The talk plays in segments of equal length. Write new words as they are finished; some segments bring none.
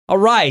All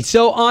right.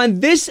 So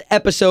on this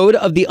episode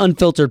of the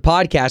Unfiltered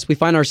Podcast, we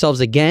find ourselves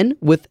again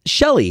with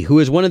Shelly, who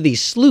is one of the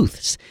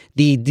sleuths,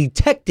 the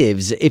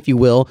detectives, if you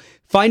will,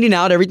 finding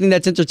out everything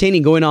that's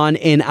entertaining going on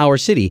in our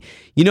city.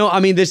 You know, I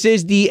mean, this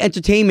is the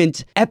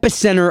entertainment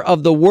epicenter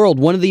of the world,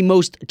 one of the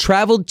most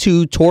traveled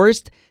to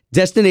tourist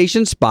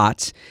destination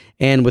spots.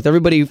 And with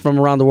everybody from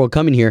around the world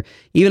coming here,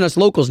 even us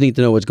locals need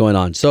to know what's going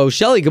on. So,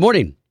 Shelly, good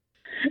morning.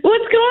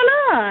 What's going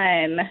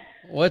on?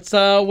 What's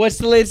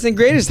the latest and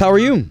greatest? How are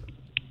you?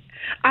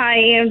 I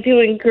am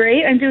doing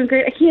great. I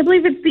can't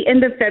believe it's the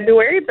end of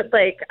February, but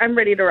I'm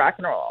ready to rock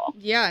and roll.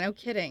 Yeah, no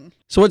kidding.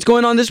 So what's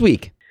going on this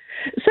week?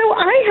 So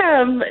I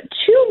have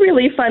two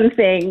really fun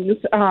things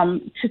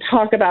to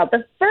talk about.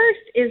 The first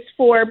is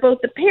for both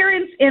the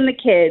parents and the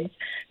kids.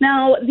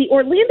 Now, the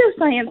Orlando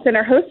Science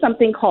Center hosts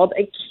something called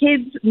a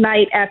Kids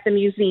Night at the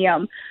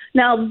Museum.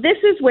 Now, this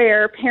is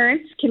where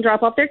parents can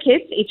drop off their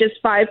kids, ages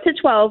 5 to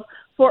 12,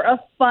 for a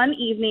fun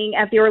evening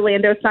at the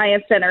Orlando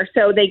Science Center.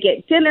 So they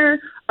get dinner,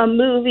 a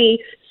movie,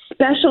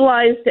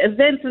 specialized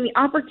events, and the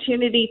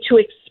opportunity to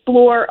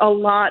explore a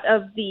lot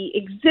of the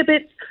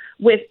exhibits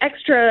with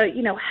extra,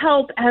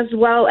 help as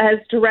well as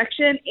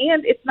direction.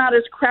 And it's not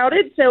as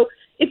crowded. So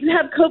if you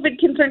have COVID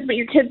concerns but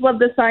your kids love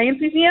the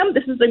Science Museum,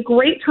 this is a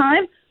great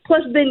time.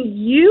 Plus, then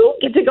you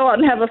get to go out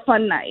and have a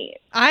fun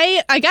night.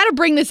 I got to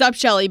bring this up,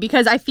 Shelly,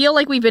 because I feel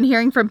like we've been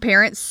hearing from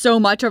parents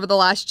so much over the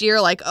last year,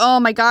 like, oh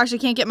my gosh, I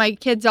can't get my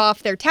kids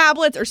off their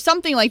tablets or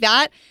something like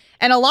that.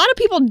 And a lot of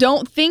people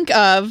don't think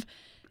of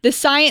the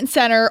Science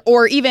Center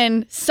or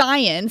even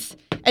science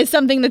as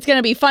something that's going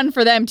to be fun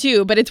for them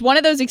too. But it's one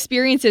of those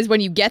experiences when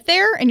you get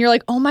there and you're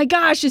like, oh my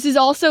gosh, this is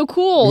all so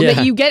cool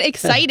that you get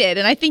excited.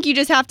 And I think you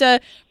just have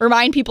to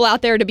remind people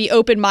out there to be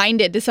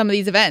open-minded to some of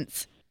these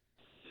events.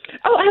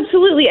 Oh,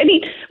 absolutely. I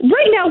mean,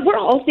 right now we're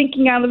all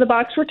thinking out of the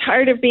box. We're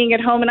tired of being at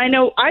home. And I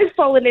know I've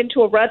fallen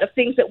into a rut of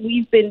things that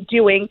we've been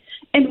doing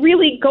and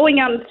really going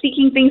out and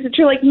seeking things that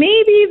you're like,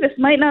 maybe this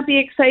might not be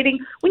exciting.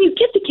 When you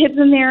get the kids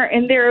in there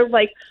and they're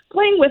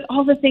playing with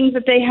all the things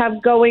that they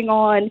have going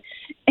on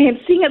and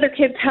seeing other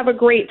kids have a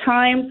great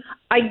time,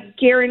 I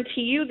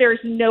guarantee you there's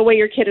no way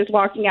your kid is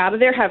walking out of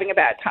there having a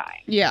bad time.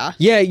 Yeah.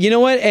 Yeah, you know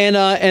what?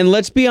 And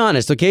let's be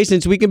honest, okay?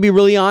 Since we can be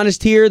really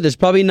honest here, there's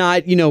probably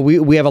not,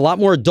 we have a lot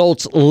more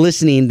adults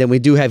listening than we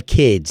do have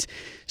kids.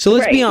 So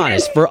let's be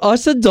honest. For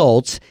us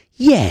adults,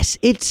 yes,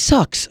 it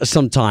sucks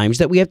sometimes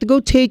that we have to go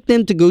take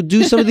them to go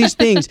do some of these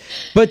things.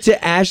 But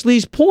to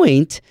Ashley's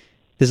point,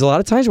 there's a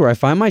lot of times where I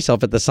find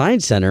myself at the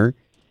Science Center,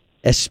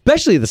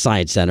 especially the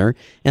Science Center,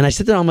 and I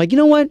sit there and I'm like, you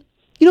know what?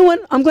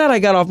 I'm glad I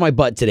got off my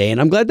butt today, and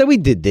I'm glad that we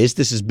did this.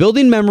 This is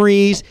building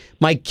memories.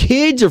 My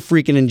kids are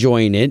freaking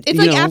enjoying it. It's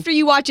after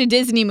you watch a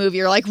Disney movie,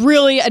 you're like,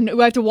 really? And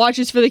we have to watch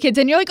this for the kids.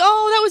 And you're like,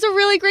 oh, that was a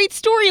really great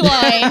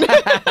storyline.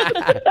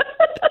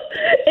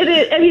 It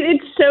is. I mean,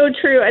 it's so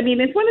true. I mean,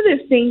 it's one of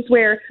those things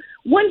where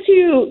once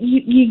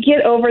you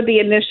get over the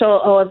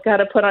initial, oh, I've got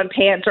to put on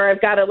pants or I've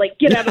got to,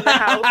 get out of the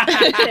house,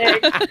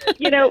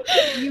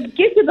 you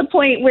get to the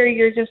point where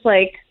you're just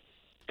like,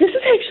 this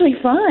is actually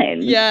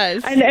fun.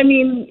 Yes. And I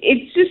mean,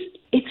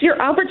 it's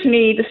your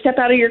opportunity to step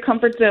out of your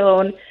comfort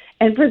zone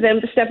and for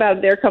them to step out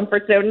of their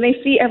comfort zone. And they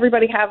see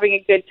everybody having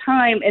a good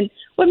time. And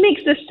what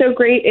makes this so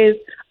great is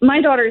my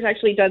daughter has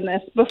actually done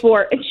this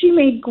before, and she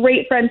made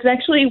great friends and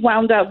actually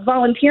wound up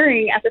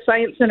volunteering at the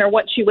Science Center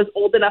once she was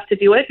old enough to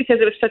do it because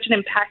it was such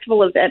an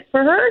impactful event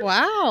for her.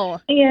 Wow.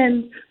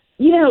 And,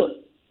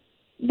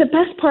 the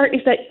best part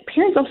is that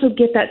parents also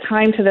get that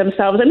time to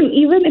themselves. I mean,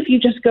 even if you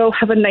just go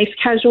have a nice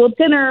casual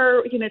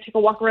dinner, take a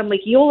walk around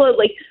Lake Eola,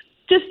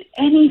 just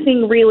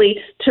anything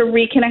really to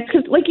reconnect.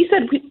 Because like you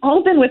said, we've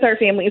all been with our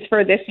families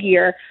for this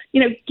year.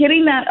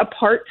 Getting that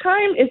apart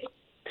time is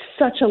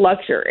such a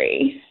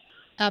luxury.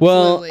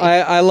 Absolutely.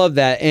 Well, I love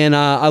that. And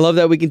I love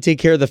that we can take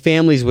care of the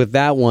families with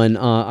that one.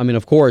 I mean,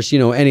 of course,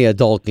 any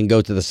adult can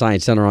go to the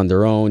Science Center on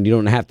their own. You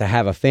don't have to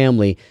have a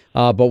family.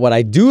 But what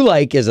I do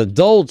like is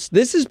adults,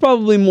 this is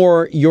probably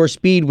more your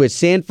speed with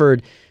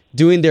Sanford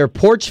doing their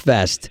Porch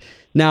Fest.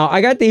 Now,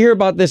 I got to hear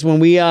about this when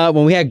we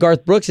had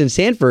Garth Brooks in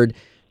Sanford.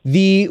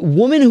 The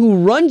woman who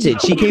runs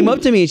it, she came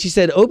up to me and she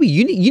said, Obi,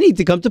 you need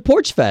to come to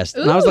Porch Fest.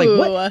 And I was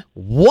like,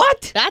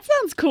 what? That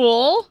sounds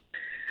cool.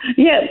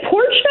 Yeah,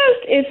 Porch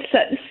Fest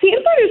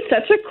Sanford is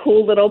such a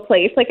cool little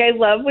place. I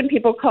love when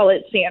people call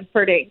it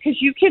Sanfording because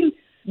you can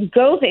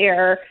go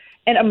there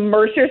and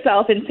immerse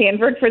yourself in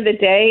Sanford for the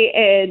day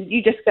and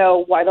you just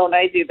go, why don't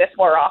I do this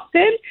more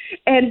often?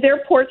 And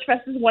their Porch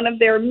Fest is one of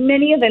their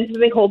many events that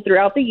they hold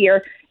throughout the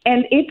year.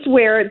 And it's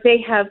where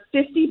they have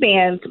 50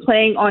 bands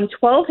playing on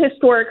 12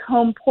 historic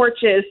home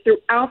porches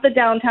throughout the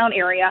downtown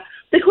area.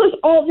 They close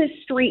all the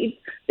streets.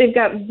 They've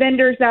got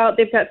vendors out.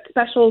 They've got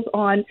specials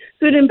on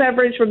food and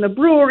beverage from the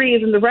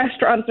breweries and the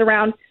restaurants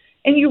around.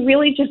 And you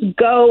really just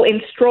go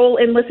and stroll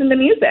and listen to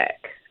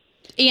music.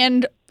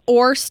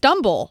 Or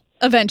stumble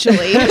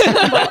eventually.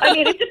 Well, I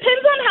mean, it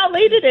depends on how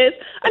late it is.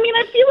 I mean,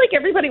 I feel like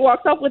everybody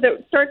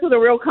starts with a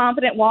real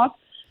confident walk.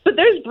 But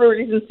but those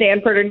breweries in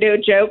Sanford are no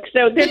joke.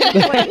 So they're just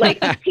going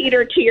like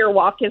teeter to your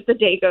walk as the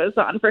day goes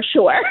on for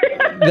sure.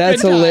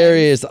 That's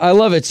hilarious. I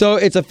love it. So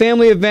it's a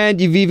family event.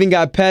 You've even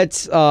got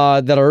pets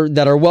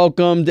that are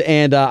welcomed,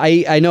 and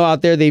I know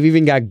out there they've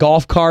even got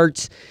golf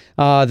carts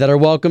that are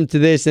welcome to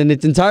this, and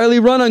it's entirely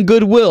run on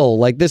goodwill.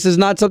 Like, this is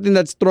not something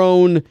that's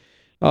thrown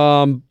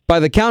by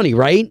the county,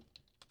 right?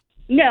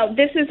 No,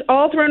 this is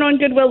all thrown on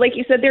goodwill. Like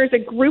you said, there's a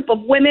group of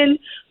women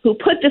who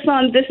put this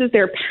on. This is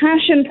their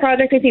passion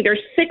project. I think there's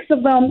 6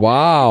 of them.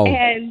 Wow.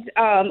 And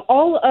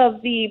all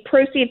of the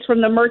proceeds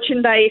from the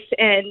merchandise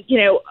and,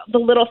 the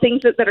little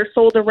things that are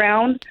sold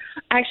around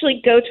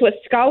actually go to a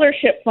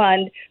scholarship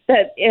fund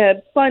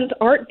that funds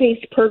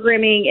art-based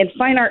programming and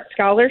fine art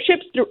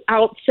scholarships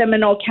throughout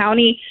Seminole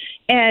County.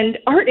 And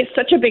art is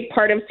such a big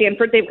part of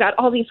Sanford. They've got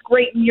all these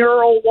great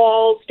mural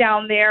walls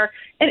down there.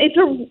 And it's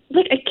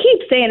I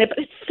keep saying it, but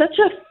it's such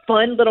a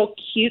fun little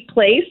cute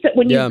place that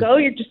when you go,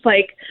 you're just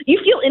like, you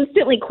feel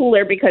instantly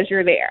cooler because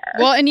you're there.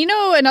 Well, and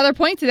another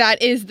point to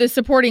that is the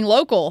supporting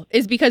local,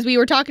 is because we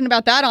were talking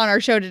about that on our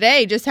show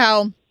today, just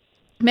how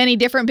many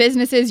different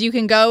businesses you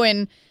can go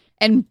and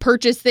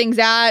purchase things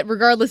at,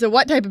 regardless of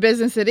what type of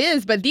business it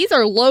is. But these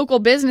are local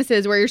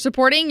businesses where you're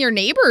supporting your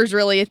neighbors,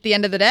 really, at the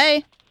end of the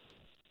day.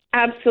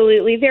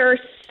 Absolutely. There are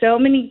so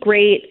many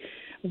great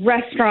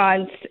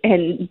restaurants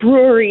and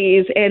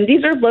breweries, and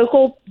these are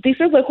local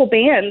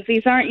bands.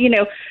 These aren't,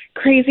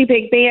 crazy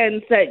big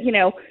bands that,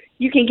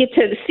 you can get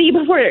to see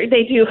before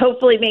they do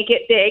hopefully make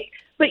it big.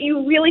 But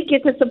you really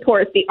get to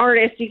support the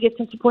artists, you get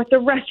to support the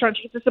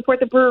restaurants, you get to support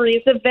the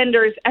breweries, the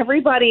vendors,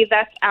 everybody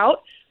that's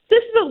out.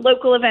 This is a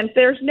local event.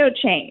 There's no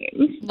change.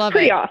 Love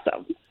Pretty it.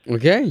 Awesome.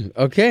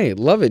 Okay.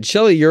 Love it.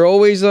 Shelly, you're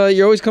always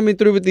coming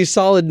through with these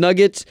solid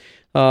nuggets.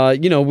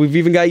 We've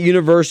even got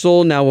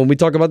Universal. Now, when we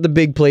talk about the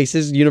big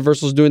places,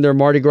 Universal's doing their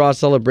Mardi Gras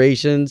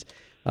celebrations.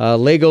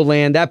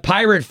 Legoland, that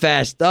Pirate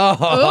Fest.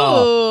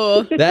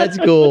 Oh, that's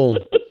cool.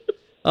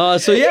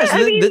 That's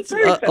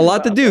a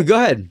lot to do. Go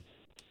ahead.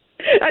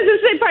 I was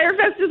just saying, Pirate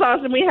Fest is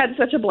awesome. We had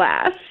such a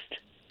blast.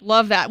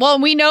 Love that.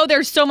 Well, we know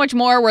there's so much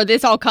more where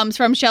this all comes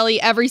from,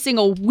 Shelly. Every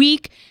single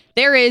week,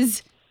 there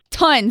is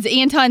tons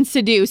and tons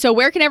to do. So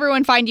where can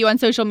everyone find you on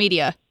social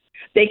media?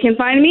 They can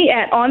find me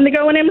at On The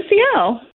Go in MCL.